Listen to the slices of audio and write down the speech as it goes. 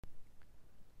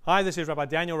Hi, this is Rabbi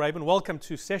Daniel Rabin. Welcome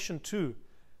to session 2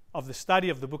 of the study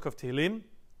of the book of Tehillim.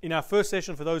 In our first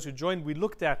session, for those who joined, we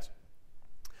looked at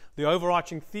the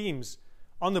overarching themes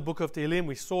on the book of Tehillim.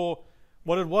 We saw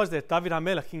what it was that David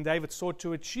HaMelech, King David, sought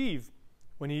to achieve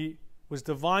when he was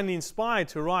divinely inspired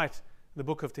to write the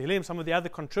book of Tehillim, some of the other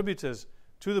contributors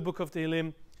to the book of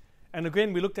Tehillim. And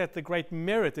again, we looked at the great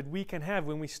merit that we can have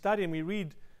when we study and we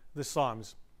read the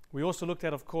Psalms. We also looked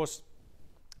at, of course,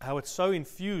 how it's so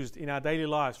infused in our daily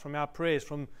lives, from our prayers,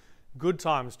 from good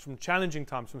times, from challenging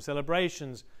times, from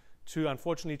celebrations to,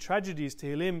 unfortunately, tragedies.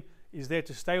 Tehillim is there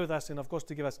to stay with us and, of course,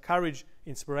 to give us courage,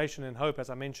 inspiration, and hope, as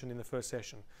I mentioned in the first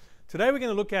session. Today we're going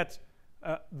to look at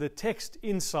the text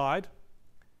inside.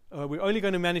 We're only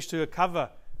going to manage to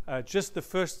cover just the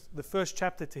first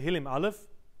chapter, Tehillim Aleph.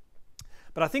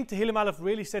 But I think Tehillim Aleph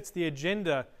really sets the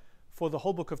agenda for the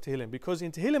whole book of Tehillim, because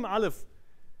in Tehillim Aleph,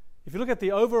 if you look at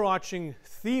the overarching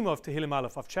theme of Tehillim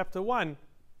Aleph, of chapter 1,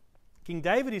 King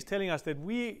David is telling us that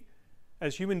we,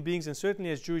 as human beings, and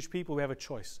certainly as Jewish people, we have a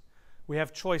choice. We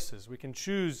have choices. We can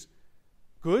choose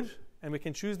good, and we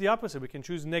can choose the opposite. We can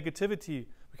choose negativity.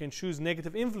 We can choose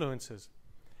negative influences.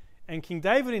 And King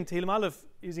David in Tehillim Aleph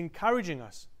is encouraging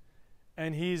us,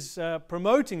 and he's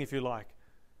promoting, if you like,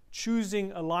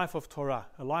 choosing a life of Torah,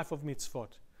 a life of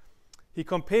mitzvot. He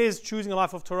compares choosing a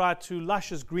life of Torah to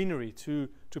luscious greenery, to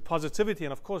positivity.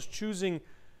 And of course, choosing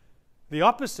the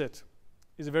opposite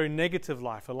is a very negative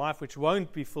life, a life which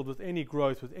won't be filled with any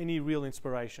growth, with any real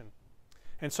inspiration.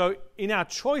 And so in our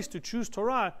choice to choose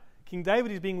Torah, King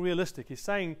David is being realistic. He's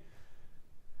saying,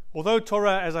 although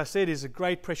Torah, as I said, is a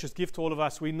great, precious gift to all of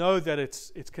us, we know that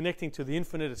it's connecting to the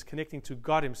infinite, it's connecting to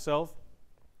God himself.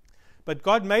 But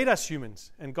God made us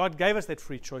humans, and God gave us that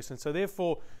free choice. And so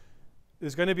therefore,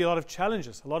 there's going to be a lot of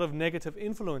challenges, a lot of negative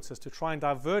influences to try and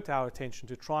divert our attention,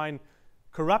 to try and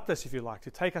corrupt us, if you like, to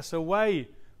take us away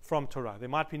from Torah. There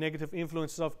might be negative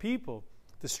influences of people,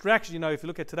 distractions. If you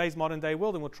look at today's modern day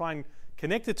world, and we'll try and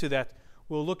connect it to that,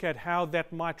 we'll look at how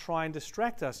that might try and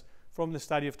distract us from the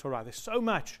study of Torah. There's so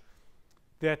much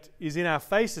that is in our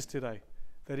faces today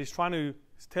that is trying to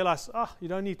tell us, you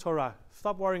don't need Torah,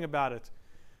 stop worrying about it.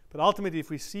 But ultimately, if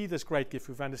we see this great gift,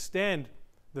 if we understand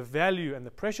the value and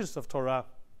the preciousness of Torah,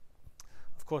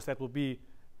 of course, that will be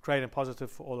great and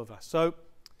positive for all of us. So,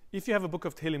 if you have a book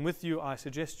of Tehillim with you, I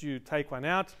suggest you take one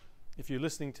out. If you're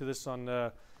listening to this on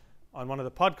one of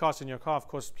the podcasts in your car, of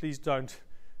course, please don't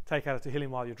take out a Tehillim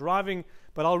while you're driving.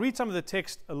 But I'll read some of the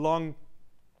text along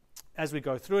as we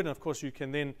go through it, and of course, you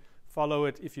can then follow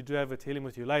it if you do have a Tehillim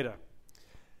with you later.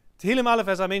 Tehillim Aleph,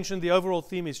 as I mentioned, the overall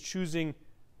theme is choosing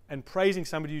and praising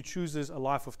somebody who chooses a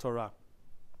life of Torah.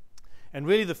 And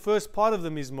really the first part of the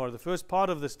Mizmor, the first part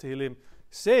of this Tehillim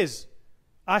says,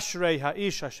 Ashrei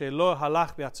ha'ish asher lo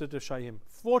halach be'atzot reshayim.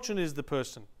 Fortunate is the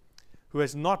person who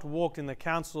has not walked in the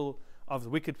counsel of the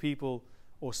wicked people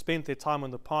or spent their time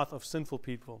on the path of sinful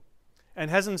people,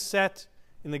 and hasn't sat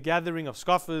in the gathering of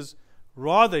scoffers.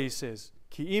 Rather, he says,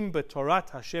 Ki im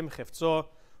b'torat Hashem chefzo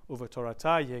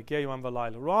u'v'torata yehegeh yom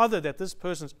v'layla. Rather, that this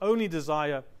person's only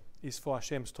desire is for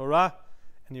Hashem's Torah,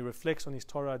 and he reflects on his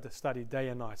Torah study day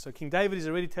and night. So King David is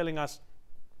already telling us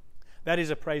that is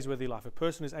a praiseworthy life. A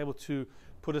person is able to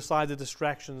put aside the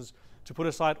distractions, to put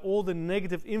aside all the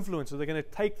negative influences that are going to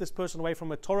take this person away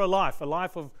from a Torah life, a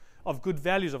life of good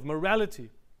values, of morality.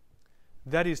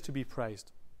 That is to be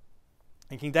praised.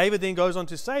 And King David then goes on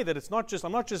to say that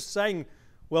I'm not just saying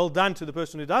well done to the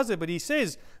person who does it, but he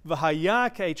says,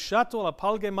 V'haya k'eit shato al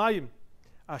palge mayim,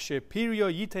 asher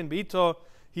pirio yiten b'ito.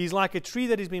 He's like a tree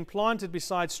that has been planted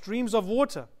beside streams of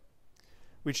water,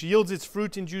 which yields its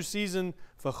fruit in due season.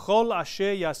 V'chol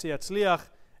asher yaseh yatzliach,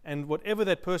 and whatever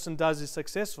that person does is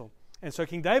successful. And so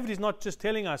King David is not just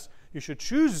telling us you should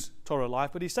choose Torah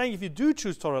life, but he's saying if you do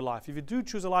choose Torah life, if you do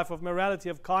choose a life of morality,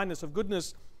 of kindness, of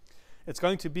goodness, it's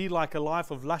going to be like a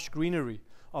life of lush greenery,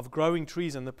 of growing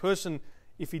trees. And the person,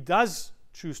 if he does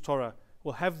choose Torah,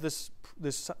 will have this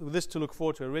to look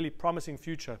forward to, a really promising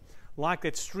future, like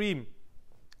that stream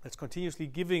that's continuously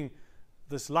giving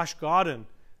this lush garden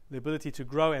the ability to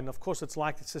grow. And of course, it's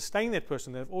like to sustain that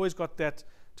person. They've always got that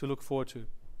to look forward to.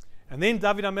 And then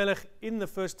David HaMelech, in the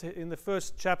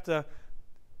first chapter,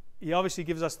 he obviously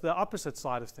gives us the opposite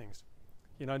side of things.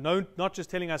 Not just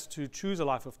telling us to choose a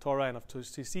life of Torah and to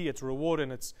see its reward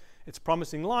and its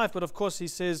promising life, but of course he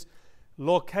says,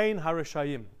 Lo kein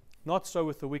hareshayim, not so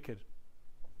with the wicked.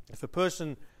 If a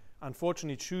person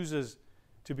unfortunately chooses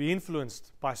to be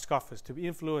influenced by scoffers, to be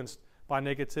influenced by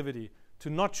negativity, to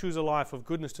not choose a life of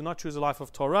goodness, to not choose a life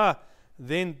of Torah,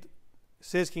 then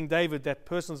says King David, that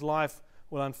person's life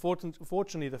will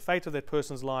unfortunately, the fate of that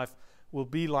person's life will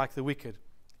be like the wicked.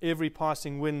 Every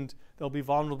passing wind, they'll be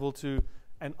vulnerable to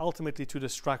and ultimately to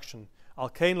destruction.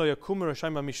 Al-Kain lo yakumu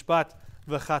Rashayim b'mishpat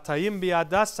v'chatayim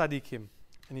bi'adas tzadikim.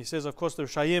 And he says, of course, the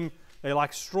Rashayim, they're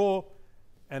like straw,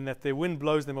 and that their wind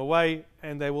blows them away,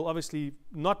 and they will obviously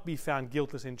not be found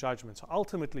guiltless in judgment. So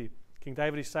ultimately, King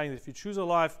David is saying that if you choose a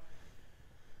life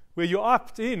where you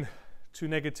opt in to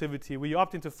negativity, where you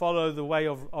opt in to follow the way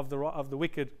of the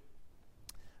wicked,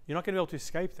 you're not going to be able to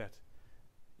escape that.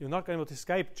 You're not going to be able to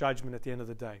escape judgment at the end of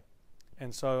the day.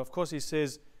 And so, of course, he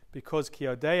says, because ki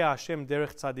yodeya Hashem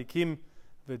derech tzadikim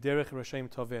v'derech Rashayim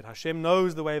toved. Hashem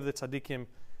knows the way of the tzadikim,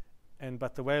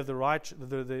 but the way of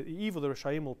the evil, the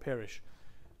Rashayim, will perish.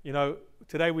 You know,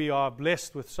 today we are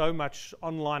blessed with so much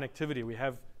online activity. We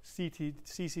have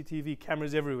CCTV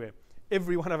cameras everywhere.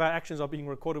 Every one of our actions are being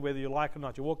recorded, whether you like or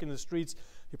not. You walk in the streets,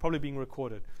 you're probably being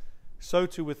recorded. So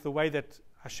too with the way that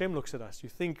Hashem looks at us. You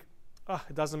think,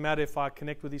 it doesn't matter if I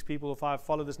connect with these people, if I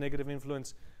follow this negative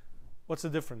influence. What's the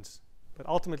difference? But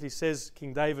ultimately, says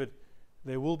King David,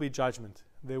 there will be judgment.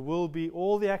 There will be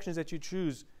all the actions that you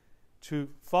choose to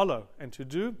follow and to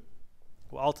do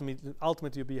will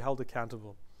ultimately be held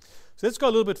accountable. So let's go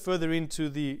a little bit further into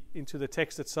the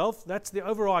text itself. That's the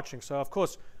overarching. So of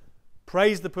course,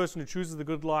 praise the person who chooses the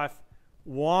good life.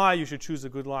 Why you should choose the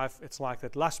good life? It's like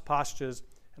that lush pastures.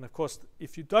 And of course,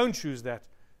 if you don't choose that,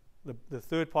 the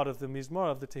third part of the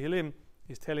Mizmor, of the Tehillim,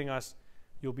 is telling us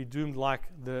you'll be doomed like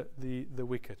the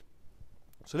wicked.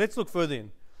 So let's look further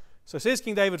in. So says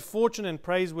King David, fortunate and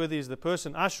praiseworthy is the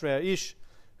person, Ashrei Ish,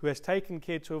 who has taken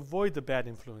care to avoid the bad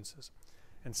influences.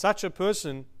 And such a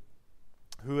person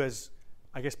who has,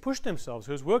 I guess, pushed themselves,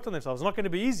 who has worked on themselves, is not going to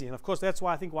be easy. And of course, that's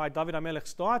why David HaMelech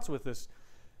starts with this,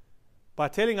 by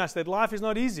telling us that life is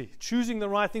not easy. Choosing the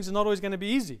right things is not always going to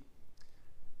be easy.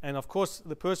 And of course,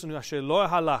 the person who Asher lo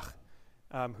halach,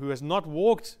 who has not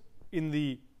walked in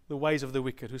the ways of the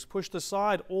wicked, who's pushed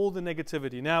aside all the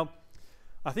negativity. Now,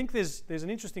 I think there's an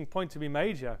interesting point to be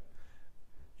made here.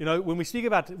 You know, when we speak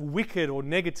about wicked or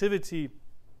negativity,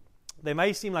 they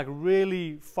may seem like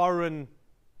really foreign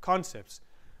concepts.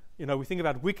 You know, we think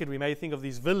about wicked, we may think of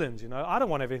these villains. You know, I don't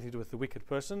want to have anything to do with the wicked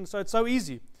person, so it's so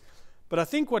easy. But I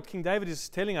think what King David is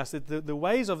telling us, that the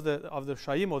ways of the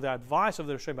Rashayim, or the advice of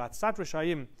the Rashayim, Atzat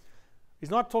Rashayim,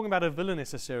 is not talking about a villain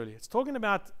necessarily. It's talking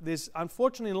about this.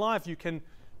 Unfortunately, in life, you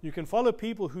can follow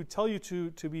people who tell you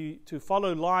to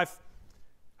follow life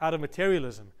out of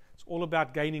materialism. It's all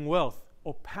about gaining wealth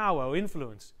or power or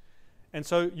influence. And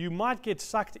so you might get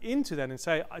sucked into that and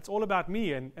say, it's all about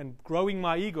me and growing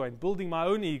my ego and building my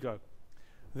own ego.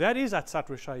 That is Atzat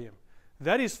Rashayim.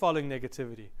 That is following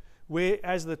negativity.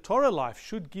 Whereas the Torah life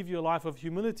should give you a life of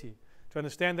humility, to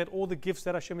understand that all the gifts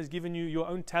that Hashem has given you, your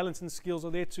own talents and skills,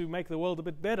 are there to make the world a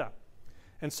bit better.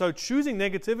 And so choosing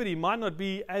negativity might not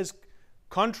be as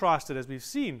contrasted as we've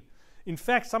seen. In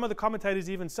fact, some of the commentators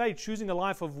even say choosing a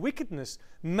life of wickedness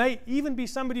may even be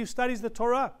somebody who studies the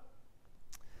Torah.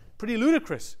 Pretty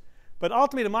ludicrous. But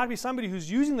ultimately, it might be somebody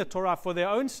who's using the Torah for their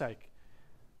own sake.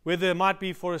 Whether it might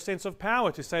be for a sense of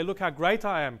power, to say, look how great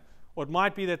I am. Or it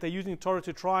might be that they're using Torah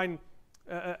to try and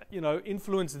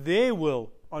influence their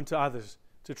will onto others,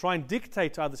 to try and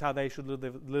dictate to others how they should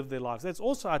live their lives. That's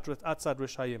also Atzat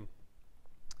Rashayim.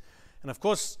 And of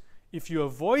course, if you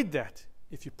avoid that,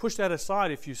 if you push that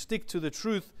aside, if you stick to the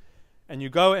truth, and you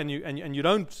go and you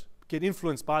don't get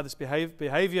influenced by this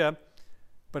behavior,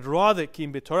 but rather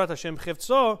Kim b'Torah Hashem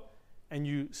chevtzo, and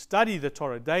you study the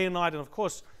Torah day and night. And of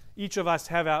course, each of us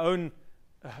have our own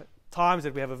times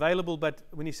that we have available. But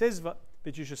when he says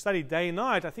that you should study day and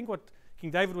night, I think what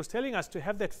King David was telling us, to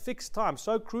have that fixed time.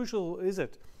 So crucial is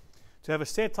it to have a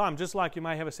set time, just like you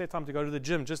may have a set time to go to the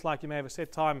gym, just like you may have a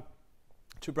set time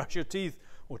to brush your teeth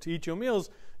or to eat your meals.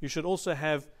 You should also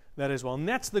have that as well. And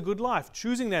that's the good life.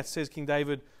 Choosing that, says King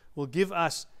David, will give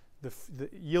us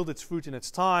yield its fruit in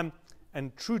its time.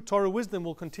 And true Torah wisdom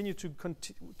will continue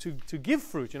to give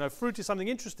fruit. You know, fruit is something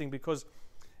interesting, because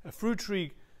a fruit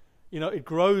tree, it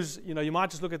grows. You might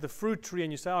just look at the fruit tree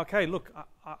and you say, okay, look,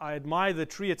 I admire the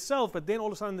tree itself, but then all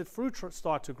of a sudden the fruit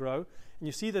start to grow, and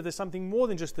you see that there's something more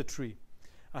than just the tree.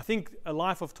 I think a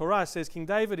life of Torah, says King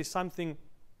David, is something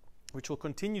which will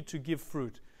continue to give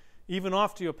fruit. Even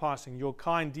after your passing, your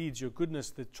kind deeds, your goodness,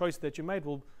 the choice that you made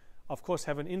will, of course,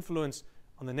 have an influence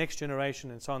on the next generation,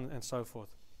 and so on and so forth.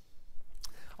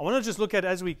 I want to just look at,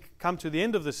 as we come to the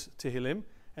end of this Tehillim,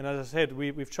 and as I said,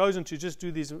 we've chosen to just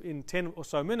do these in 10 or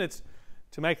so minutes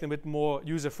to make them a bit more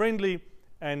user-friendly,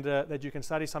 and that you can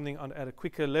study something at a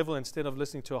quicker level instead of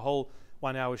listening to a whole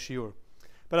 1 hour shiur.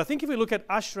 But I think if we look at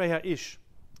Ashrei Ha'ish,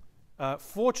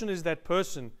 fortunate is that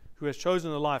person who has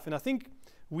chosen a life. And I think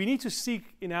we need to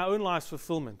seek in our own lives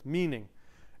fulfillment, meaning,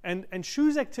 and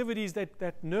choose activities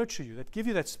that nurture you, that give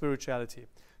you that spirituality.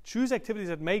 Choose activities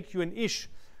that make you an ish,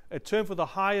 a term for the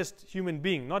highest human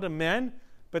being, not a man,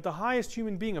 but the highest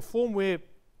human being, a form where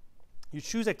you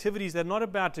choose activities that are not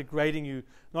about degrading you,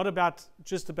 not about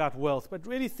just about wealth, but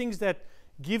really things that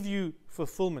give you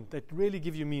fulfillment, that really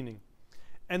give you meaning.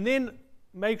 And then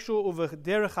make sure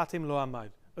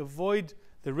avoid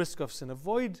the risk of sin,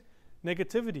 avoid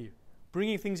negativity,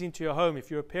 bringing things into your home. If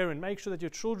you're a parent, make sure that your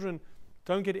children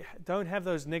don't have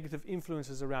those negative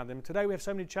influences around them. Today we have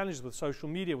so many challenges with social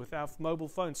media, with our mobile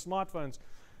phones, smartphones.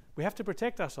 We have to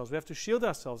protect ourselves. We have to shield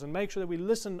ourselves and make sure that we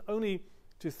listen only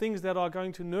to things that are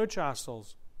going to nurture our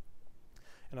souls.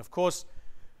 And of course,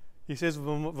 he says,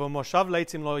 "V'moshav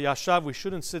leitim lo yashav." We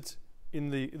shouldn't sit in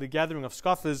the gathering of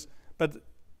scoffers. But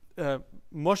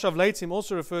moshav leitim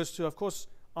also refers to, of course,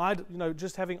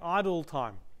 just having idle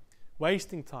time,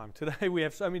 wasting time. Today we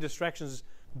have so many distractions,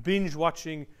 binge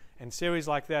watching and series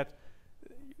like that.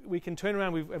 We can turn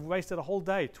around, we've wasted a whole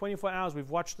day, 24 hours,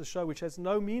 we've watched the show which has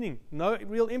no meaning, no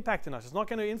real impact in us. It's not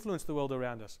going to influence the world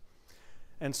around us.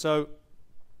 And so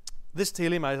this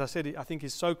Tehillim, as I said, I think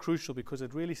is so crucial because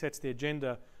it really sets the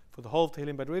agenda for the whole of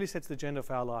Tehillim, but really sets the agenda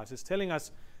for our lives. It's telling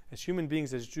us as human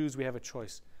beings, as Jews, we have a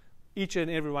choice. Each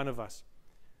and every one of us.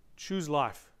 Choose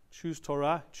life, choose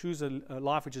Torah, choose a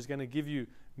life which is going to give you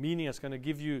meaning, it's going to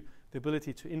give you the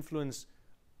ability to influence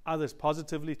others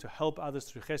positively, to help others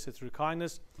through chesed, through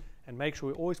kindness, and make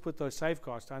sure we always put those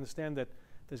safeguards to understand that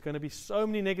there's going to be so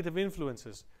many negative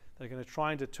influences that are going to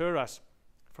try and deter us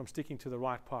from sticking to the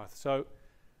right path. So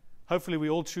hopefully we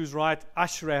all choose right,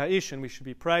 ashrei ha'ish, and we should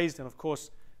be praised, and of course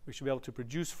we should be able to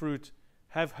produce fruit,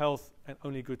 have health, and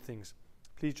only good things.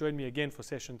 Please join me again for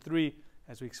session 3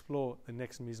 as we explore the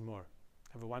next Mizmor.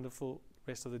 Have a wonderful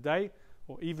rest of the day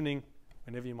or evening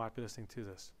whenever you might be listening to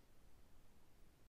this.